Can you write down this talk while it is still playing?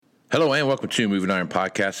Hello and welcome to Moving Iron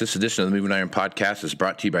Podcast. This edition of the Moving Iron Podcast is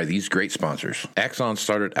brought to you by these great sponsors. Axon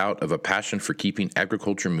started out of a passion for keeping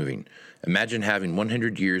agriculture moving. Imagine having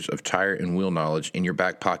 100 years of tire and wheel knowledge in your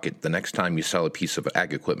back pocket the next time you sell a piece of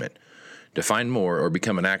ag equipment. To find more or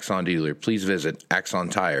become an Axon dealer, please visit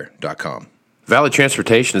axontire.com. Valley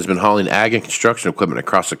Transportation has been hauling ag and construction equipment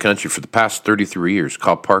across the country for the past 33 years.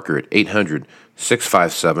 Call Parker at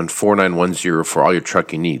 800-657-4910 for all your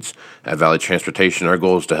trucking needs. At Valley Transportation, our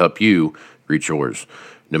goal is to help you reach yours.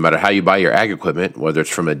 No matter how you buy your ag equipment, whether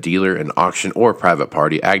it's from a dealer, an auction, or a private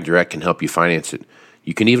party, AgDirect can help you finance it.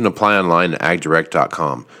 You can even apply online at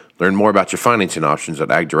agdirect.com. Learn more about your financing options at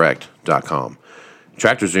agdirect.com.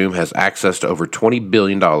 TractorZoom has access to over $20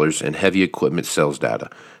 billion in heavy equipment sales data.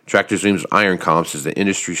 TractorZoom's Iron Comps is the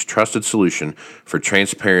industry's trusted solution for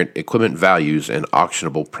transparent equipment values and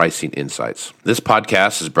auctionable pricing insights. This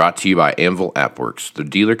podcast is brought to you by Anvil AppWorks. The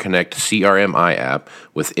Dealer Connect CRMI app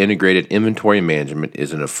with integrated inventory management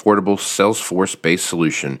is an affordable Salesforce-based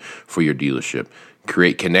solution for your dealership.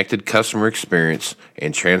 Create connected customer experience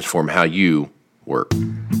and transform how you work.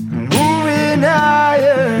 Moving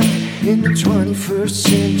higher in the 21st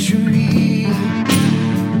century.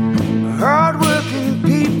 Hard-working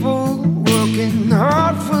people working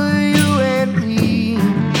hard for you and me.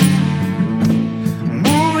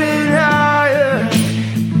 Moving higher,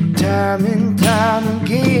 time and time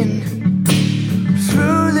again.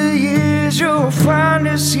 Through the years you'll find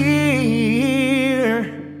us here.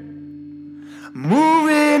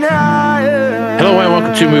 Moving higher. Hello and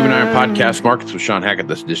welcome to Moving Iron Podcast. Markest with Shawn Hackett.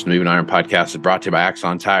 This edition of Moving Iron Podcast is brought to you by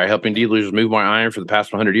Axon Tire, helping dealers move more iron for the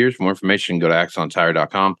past 100 years. For more information, go to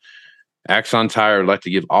axontire.com. Axon Tire would like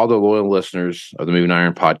to give all the loyal listeners of the Moving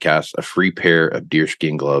Iron Podcast a free pair of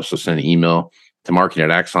deerskin gloves. So send an email to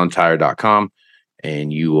marketing@axontire.com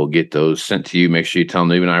and you will get those sent to you. Make sure you tell them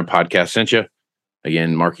the Moving Iron Podcast sent you.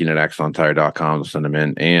 Again, marketing@axontire.com to send them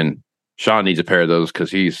in. And Shawn needs a pair of those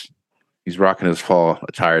because he's rocking his fall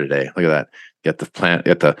attire today. Look at that. Got the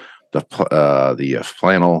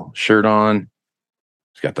flannel shirt on.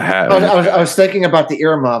 He's got the hat. I was thinking about the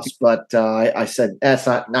earmuffs, but I said that's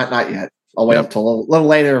not yet. I'll wait up till a little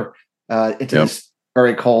later into this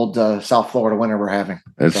very cold South Florida winter we're having.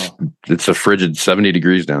 It's a frigid 70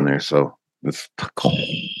 degrees down there, so it's cold.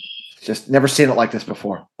 Just never seen it like this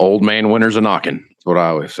before. Old man winters a knocking. That's what I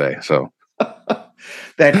always say. So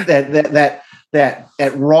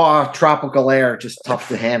that raw tropical air just tough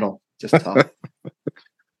to handle. Just tough.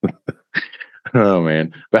 Oh,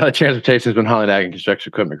 man. Valley Transportation has been hauling ag and construction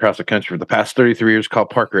equipment across the country for the past 33 years. Call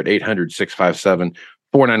Parker at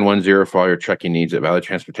 800-657-4910 for all your trucking needs at Valley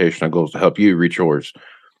Transportation. Our goal is to help you reach yours.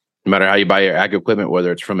 No matter how you buy your ag equipment,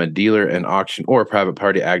 whether it's from a dealer, an auction, or a private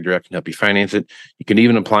party, AgDirect can help you finance it. You can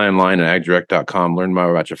even apply online at agdirect.com. Learn more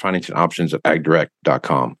about your financing options at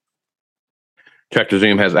agdirect.com.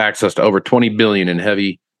 TractorZoom has access to over $20 billion in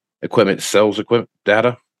heavy equipment sales equipment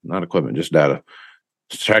data. Not equipment, just data.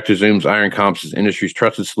 TractorZoom's Iron Comps is industry's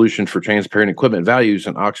trusted solution for transparent equipment values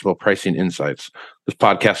and auctionable pricing insights. This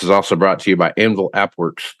podcast is also brought to you by Anvil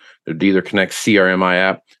AppWorks. Their Dealer Connect CRMI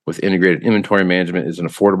app with integrated inventory management is an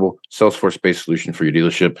affordable Salesforce-based solution for your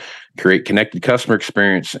dealership. Create connected customer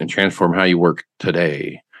experience and transform how you work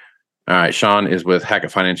today. All right, Shawn is with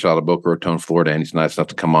Hackett Financial out of Boca Raton, Florida, and he's nice enough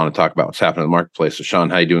to come on and talk about what's happening in the marketplace. So, Shawn,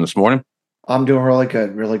 how you doing this morning? I'm doing really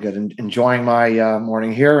good, really good. Enjoying my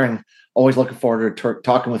morning here, and always looking forward to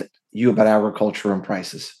talking with you about agriculture and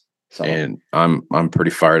prices. So, and I'm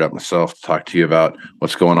pretty fired up myself to talk to you about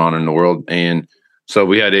what's going on in the world. And so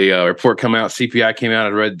we had a report come out. CPI came out. I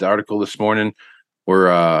read the article this morning. We're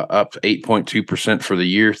up 8.2% for the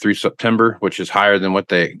year through September, which is higher than what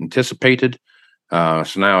they anticipated. So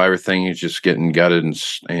now everything is just getting gutted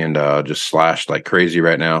and just slashed like crazy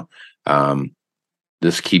right now.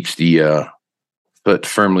 This keeps the foot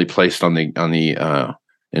firmly placed on the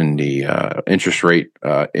interest rate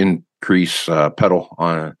increase pedal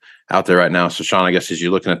on out there right now. So, Shawn, I guess as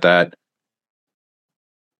you're looking at that,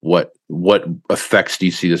 what effects do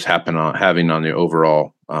you see this having on the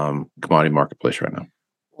overall commodity marketplace right now?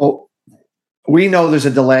 Well, we know there's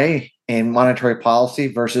a delay in monetary policy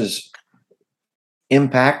versus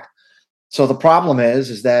impact. So the problem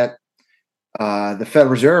is that the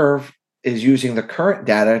Federal Reserve is using the current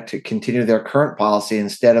data to continue their current policy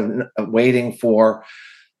instead of waiting for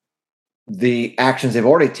the actions they've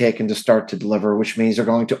already taken to start to deliver, which means they're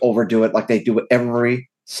going to overdo it like they do every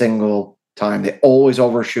single time. They always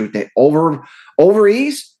overshoot. They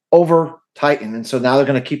over-ease, over-tighten. And so now they're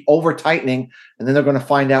going to keep over-tightening, and then they're going to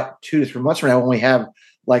find out 2 to 3 months from now when we have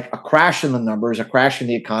like a crash in the numbers, a crash in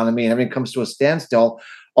the economy, and everything comes to a standstill.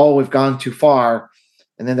 Oh, we've gone too far.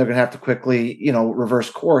 and then they're going to have to quickly,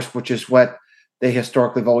 reverse course, which is what they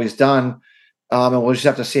historically have always done. And we'll just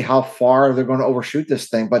have to see how far they're going to overshoot this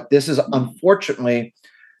thing. But this is unfortunately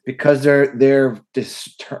because they're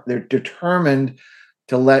determined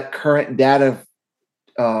to let current data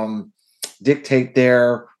dictate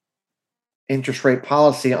their interest rate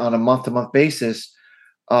policy on a month-to-month basis.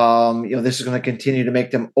 This is going to continue to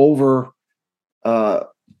make them over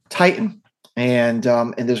tighten, and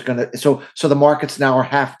there's going to so the markets now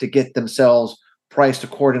have to get themselves priced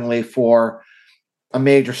accordingly for a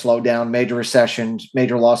major slowdown, major recessions,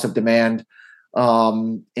 major loss of demand,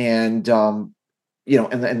 and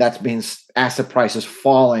that means asset prices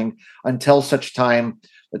falling until such time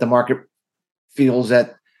that the market feels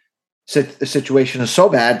that the situation is so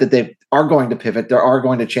bad that they are going to pivot, they are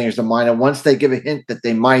going to change their mind, and once they give a hint that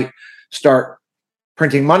they might start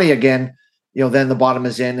printing money again, then the bottom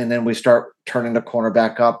is in, and then we start turning the corner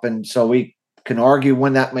back up. And so we can argue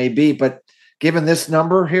when that may be, but given this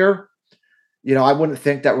number here, I wouldn't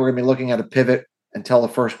think that we're going to be looking at a pivot until the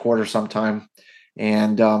first quarter sometime.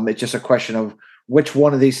 And it's just a question of which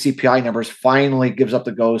one of these CPI numbers finally gives up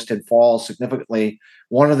the ghost and falls significantly.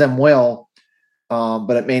 One of them will,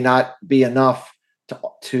 but it may not be enough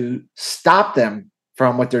to stop them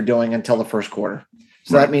from what they're doing until the first quarter.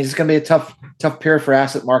 So that means it's going to be a tough period for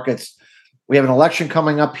asset markets. We have an election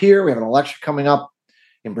coming up here. We have an election coming up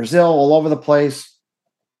in Brazil, all over the place.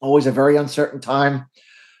 Always a very uncertain time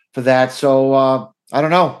for that. So I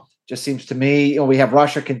don't know. Just seems to me, we have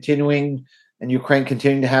Russia continuing and Ukraine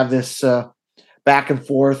continuing to have this back and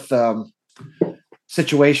forth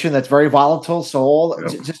situation that's very volatile. So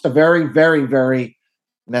it's just a very, very, very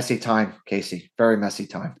messy time, Casey. Very messy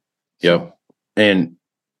time. Yep. And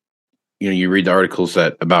you read the articles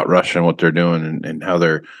about Russia and what they're doing and how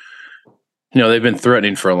they're, they've been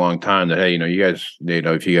threatening for a long time that, hey, you guys,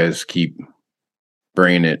 if you guys keep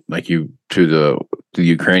bringing it to the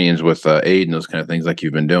Ukrainians with aid and those kind of things like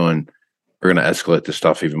you've been doing, we're going to escalate this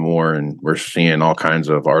stuff even more. And we're seeing all kinds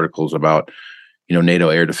of articles about, NATO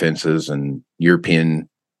air defenses and European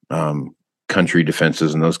country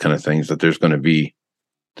defenses and those kind of things, that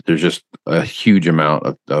there's just a huge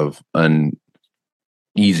amount of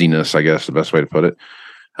uneasiness, I guess the best way to put it,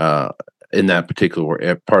 in that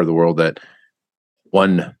particular part of the world, that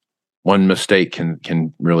one mistake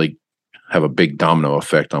can really have a big domino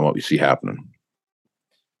effect on what we see happening.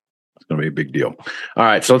 It's going to be a big deal. All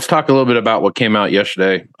right, so let's talk a little bit about what came out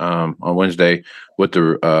yesterday, on Wednesday, with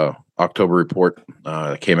the October report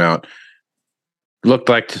that came out. Looked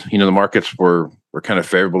like the markets were kind of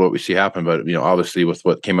favorable to what we see happen, but obviously with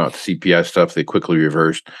what came out, the CPI stuff, they quickly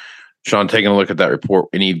reversed. Shawn, taking a look at that report,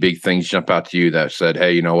 any big things jump out to you that said,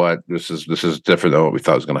 hey, you know what, this is different than what we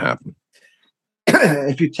thought was going to happen?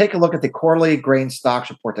 If you take a look at the quarterly grain stocks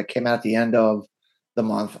report that came out at the end of the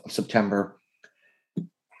month of September,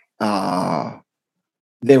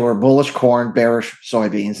 they were bullish corn, bearish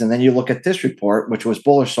soybeans. And then you look at this report, which was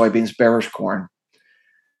bullish soybeans, bearish corn.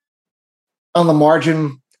 On the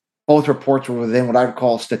margin, both reports were within what I would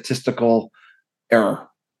call statistical error,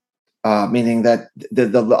 meaning that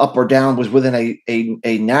the up or down was within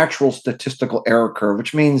a natural statistical error curve,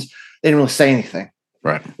 which means they didn't really say anything.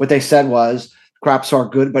 Right. What they said was crops are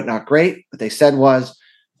good but not great. What they said was,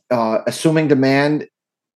 assuming demand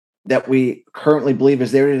that we currently believe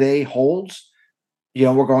is there today holds,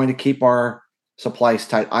 we're going to keep our supplies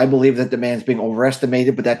tight. I believe that demand is being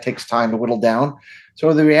overestimated, but that takes time to whittle down.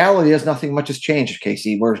 So the reality is nothing much has changed,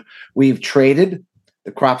 Casey. We've traded.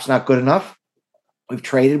 The crop's not good enough. We've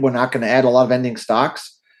traded. We're not going to add a lot of ending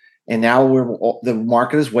stocks. And now the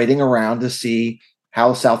market is waiting around to see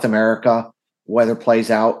how South America weather plays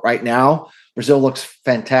out. Right now, Brazil looks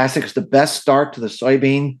fantastic. It's the best start to the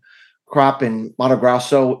soybean crop in Mato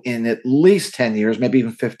Grosso in at least 10 years, maybe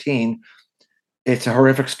even 15. It's a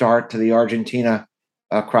horrific start to the Argentina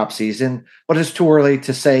crop season, but it's too early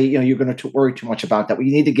to say, you're going to worry too much about that. We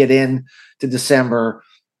need to get in to December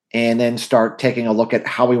and then start taking a look at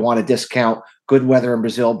how we want to discount good weather in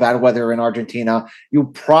Brazil, bad weather in Argentina. You'll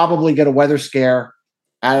probably get a weather scare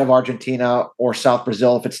out of Argentina or South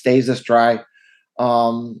Brazil if it stays this dry.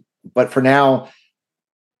 But for now,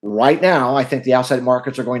 right now, I think the outside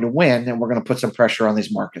markets are going to win, and we're going to put some pressure on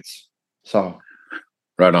these markets. So,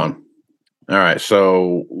 right on. All right.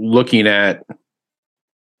 So, looking at,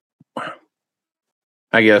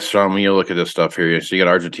 I guess, when you look at this stuff here, so you got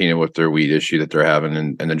Argentina with their wheat issue that they're having,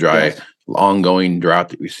 and the dry, ongoing drought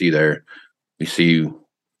that we see there. We see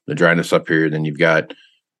the dryness up here. Then you've got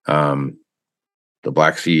the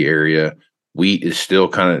Black Sea area. Wheat is still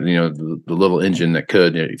kind of, the little engine that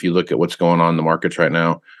could. If you look at what's going on in the markets right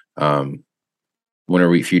now, winter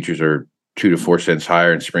wheat futures are 2 to 4 cents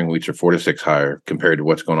higher, and spring wheats are 4 to 6 higher compared to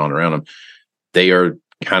what's going on around them. They are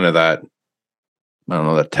kind of that, I don't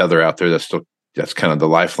know, that tether out there that's kind of the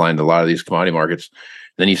lifeline to a lot of these commodity markets.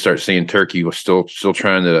 Then you start seeing Turkey was still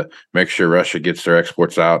trying to make sure Russia gets their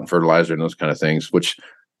exports out and fertilizer and those kind of things, which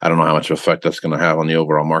I don't know how much effect that's going to have on the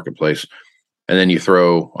overall marketplace. And then you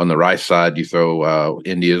throw on the rice side,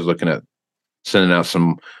 India's looking at sending out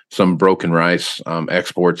some broken rice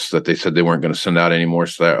exports that they said they weren't going to send out anymore.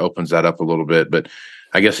 So that opens that up a little bit. But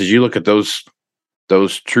I guess as you look at those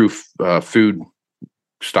true food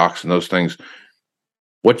stocks and those things,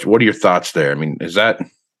 what are your thoughts there? I mean, is that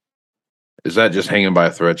just hanging by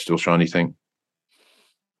a thread still, Shawn, you think?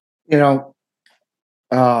 So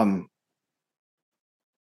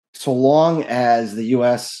long as the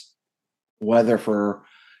U.S. weather for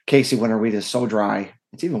Casey winter wheat is so dry,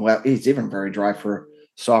 it's even very dry for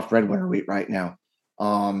soft red winter wheat right now.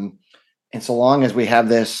 And so long as we have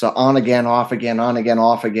this on again, off again, on again,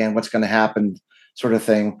 off again, what's going to happen sort of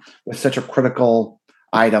thing with such a critical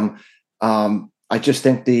item, I just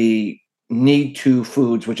think the need to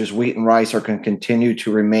foods, which is wheat and rice, are going to continue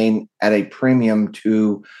to remain at a premium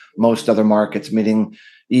to most other markets, meaning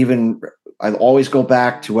even I always go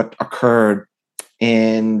back to what occurred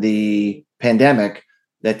in the pandemic,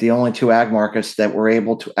 that the only two ag markets that were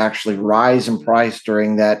able to actually rise in price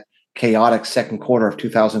during that chaotic second quarter of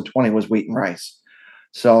 2020 was wheat and rice.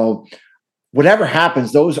 So whatever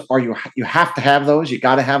happens, those are you have to have those. You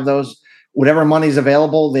got to have those. Whatever money's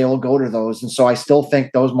available, they will go to those. And so I still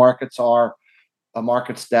think those markets are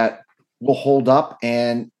markets that will hold up.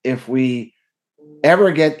 And if we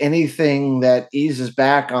ever get anything that eases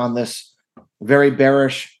back on this very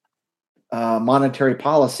bearish monetary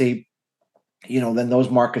policy, then those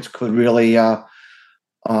markets could really have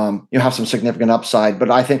some significant upside. But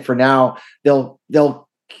I think for now,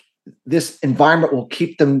 this environment will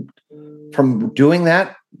keep them from doing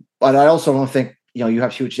that. But I also don't think you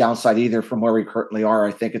have huge downside either from where we currently are.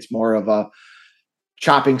 I think it's more of a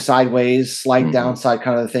chopping sideways, slight downside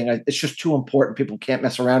kind of thing. It's just too important. People can't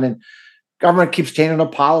mess around, and government keeps changing their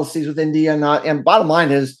policies with India. And bottom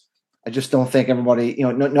line is, I just don't think everybody,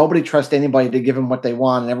 nobody trusts anybody to give them what they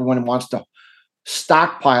want, and everyone wants to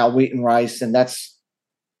stockpile wheat and rice, and that's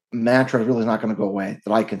mantra really is not going to go away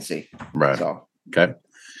that I can see. Right. So okay.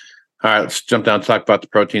 All right, let's jump down and talk about the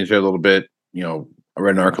proteins here a little bit. I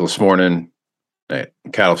read an article this morning that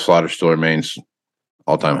cattle slaughter still remains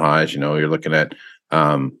all-time highs. You're looking at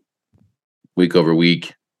week over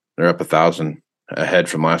week, they're up 1,000 ahead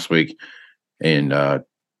from last week, and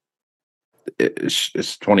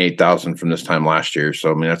it's 28,000 from this time last year.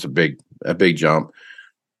 So I mean, that's a big jump.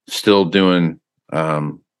 Still doing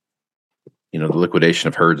the liquidation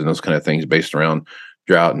of herds and those kind of things based around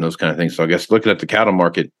drought and those kind of things. So I guess looking at the cattle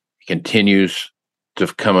market, continues to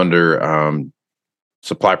come under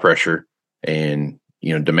supply pressure, and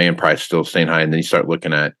demand price still staying high. And then you start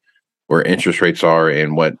looking at where interest rates are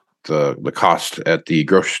and what the cost at the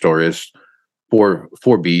grocery store is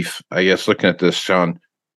for beef. I guess looking at this, Shawn,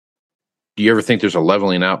 do you ever think there's a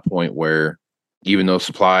leveling out point where even though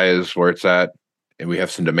supply is where it's at, and we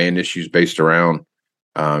have some demand issues based around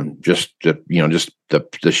just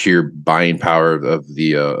the sheer buying power of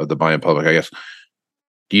the buying public, I guess,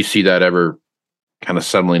 do you see that ever kind of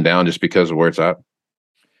settling down just because of where it's at?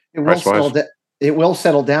 It will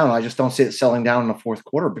settle down. I just don't see it settling down in the fourth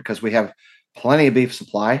quarter because we have plenty of beef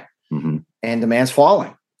supply and demand's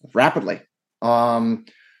falling rapidly.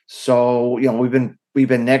 So we've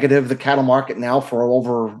been negative the cattle market now for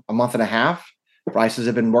over a month and a half. Prices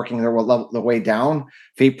have been working their way down.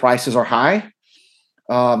 Feed prices are high.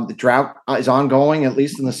 The drought is ongoing, at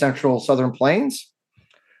least in the central southern plains.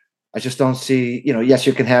 I just don't see, yes,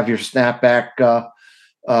 you can have your snapback,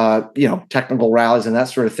 technical rallies and that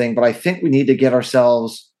sort of thing. But I think we need to get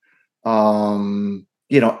ourselves,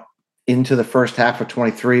 into the first half of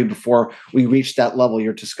 23 before we reach that level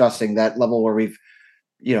you're discussing, that level where we've,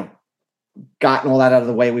 gotten all that out of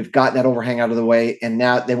the way. We've gotten that overhang out of the way. And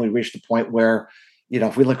now then we reach the point where,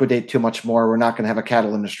 if we liquidate too much more, we're not going to have a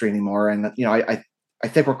cattle industry anymore. And, I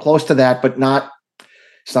think we're close to that, but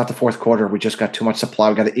it's not the fourth quarter. We just got too much supply.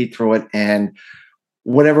 We got to eat through it. And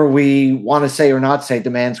whatever we want to say or not say,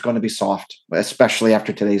 demand's going to be soft, especially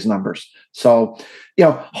after today's numbers. So,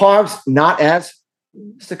 hogs, not as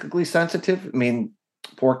cyclically sensitive. I mean,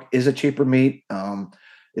 pork is a cheaper meat.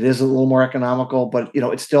 It is a little more economical, but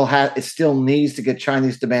it still needs to get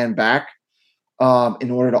Chinese demand back in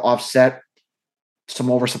order to offset some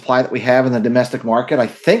oversupply that we have in the domestic market. I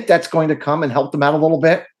think that's going to come and help them out a little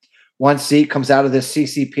bit once Zeke comes out of this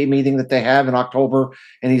CCP meeting that they have in October,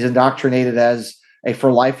 and he's indoctrinated as a for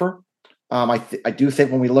lifer. I do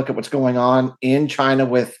think when we look at what's going on in China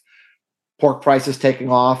with pork prices taking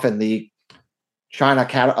off and the China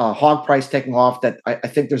hog price taking off, that I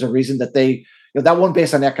think there's a reason that they, that wasn't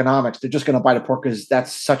based on economics. They're just going to buy the pork because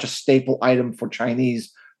that's such a staple item for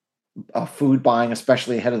Chinese food buying,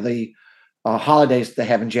 especially ahead of the holidays they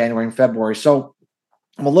have in January and February. So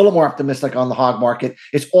I'm a little more optimistic on the hog market.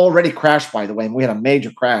 It's already crashed, by the way, and we had a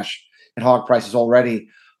major crash in hog prices already.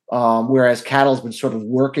 Whereas cattle's been sort of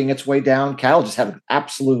working its way down. Cattle just had an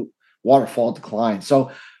absolute waterfall decline.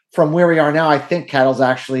 So from where we are now, I think cattle's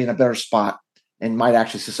actually in a better spot and might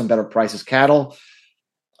actually see some better prices. Cattle,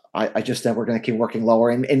 I just think we're going to keep working lower.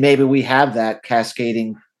 And maybe we have that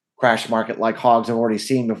cascading crash market like hogs have already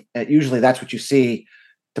seen. Usually that's what you see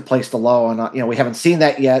to place the low. And, we haven't seen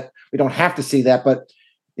that yet. We don't have to see that. But,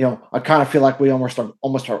 I kind of feel like we almost are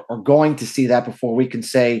going to see that before we can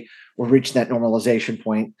say we're reaching that normalization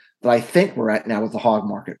point that I think we're at now with the hog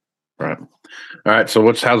market. Right. All right. So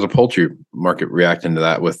how's the poultry market reacting to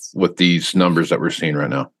that with these numbers that we're seeing right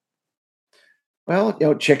now?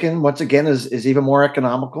 Well, chicken once again is even more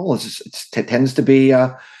economical. It tends to be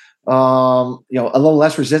a little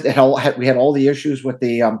less resistant. We had all the issues with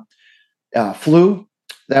the flu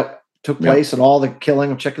that took place and all the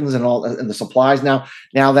killing of chickens and the supplies. Now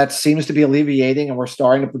that seems to be alleviating, and we're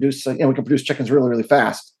starting to produce. We can produce chickens really, really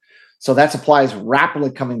fast. So that supply is rapidly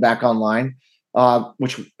coming back online,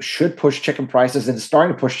 which should push chicken prices, and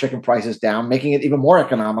starting to push chicken prices down, making it even more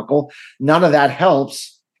economical. None of that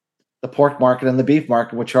helps the pork market and the beef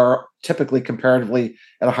market, which are typically comparatively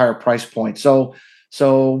at a higher price point. So,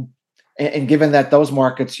 and given that those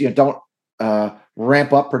markets don't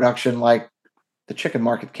ramp up production like the chicken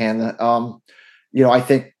market can, I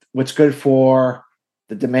think what's good for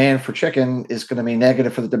the demand for chicken is going to be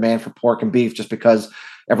negative for the demand for pork and beef, just because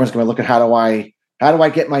everyone's going to look at how do I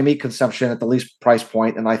get my meat consumption at the least price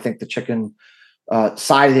point, and I think the chicken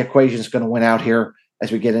side of the equation is going to win out here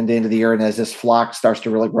as we get into the end of the year and as this flock starts to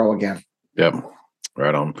really grow again. Yep,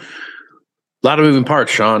 right on. A lot of moving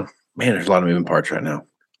parts, Shawn. Man, there's a lot of moving parts right now.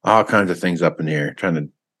 All kinds of things up in the air. Trying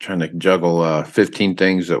to juggle 15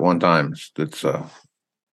 things at one time.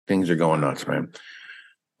 Things are going nuts, man.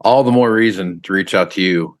 All the more reason to reach out to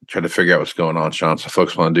you, try to figure out what's going on, Shawn. So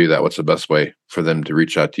folks want to do that. What's the best way for them to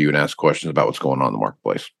reach out to you and ask questions about what's going on in the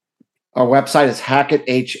marketplace? Our website is Hackett,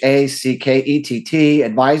 Hackett,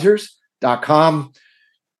 advisors.com.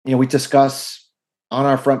 We discuss on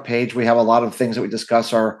our front page, we have a lot of things that we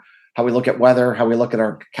discuss are how we look at weather, how we look at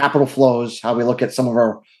our capital flows, how we look at some of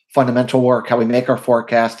our fundamental work, how we make our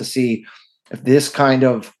forecast to see if this kind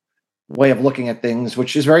of way of looking at things,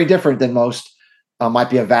 which is very different than most, might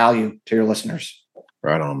be of value to your listeners.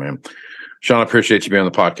 Right on, man. Shawn, I appreciate you being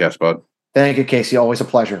on the podcast, bud. Thank you, Casey. Always a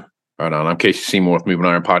pleasure. Right on. I'm Casey Seymour with Moving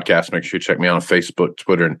Iron Podcast. Make sure you check me out on Facebook,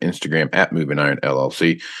 Twitter, and Instagram at Moving Iron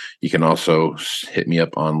LLC. You can also hit me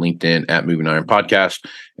up on LinkedIn at Moving Iron Podcast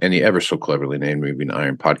and the ever so cleverly named Moving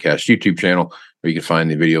Iron Podcast YouTube channel, where you can find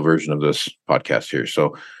the video version of this podcast here.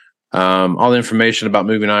 So all the information about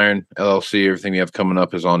Moving Iron LLC, everything we have coming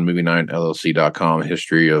up is on movingironllc.com.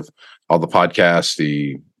 History of all the podcasts,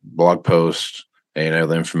 the blog posts, and all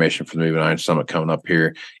the information for the Moving Iron Summit coming up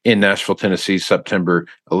here in Nashville, Tennessee, September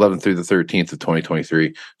 11th through the 13th of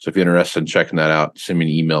 2023. So if you're interested in checking that out, send me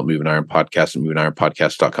an email at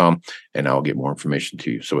movingironpodcast@movingironpodcast.com, and I'll get more information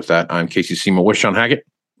to you. So with that, I'm Casey Seymour with Shawn Hackett.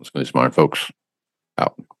 Let's go to this iron, folks.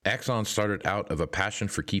 Out. Axon started out of a passion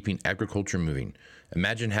for keeping agriculture moving.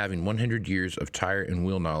 Imagine having 100 years of tire and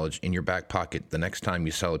wheel knowledge in your back pocket the next time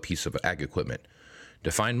you sell a piece of ag equipment. To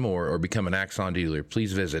find more or become an Axon dealer,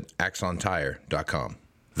 please visit axontire.com.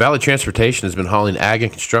 Valley Transportation has been hauling ag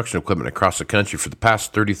and construction equipment across the country for the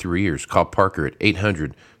past 33 years. Call Parker at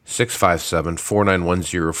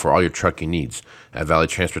 800-657-4910 for all your trucking needs. At Valley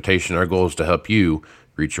Transportation, our goal is to help you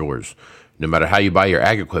reach yours. No matter how you buy your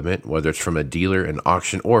ag equipment, whether it's from a dealer, an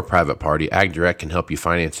auction, or a private party, AgDirect can help you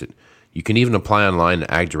finance it. You can even apply online at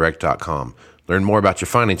agdirect.com. Learn more about your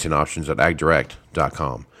financing options at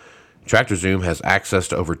agdirect.com. TractorZoom has access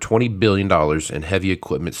to over $20 billion in heavy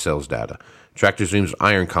equipment sales data. TractorZoom's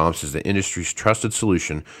Iron Comps is the industry's trusted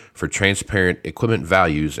solution for transparent equipment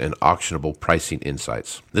values and auctionable pricing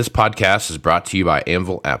insights. This podcast is brought to you by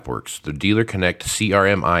Anvil AppWorks. The Dealer Connect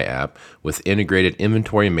CRMI app with integrated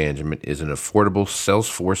inventory management is an affordable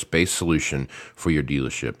Salesforce-based solution for your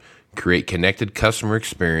dealership. Create connected customer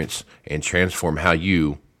experience and transform how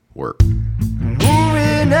you work.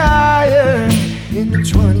 Moving iron in the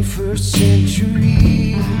 21st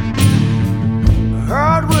century.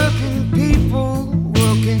 Hard-working people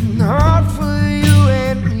working hard for you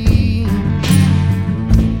and me.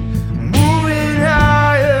 Moving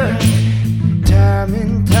iron time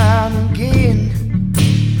and time again.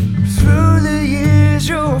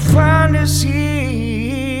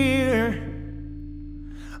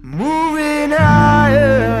 high.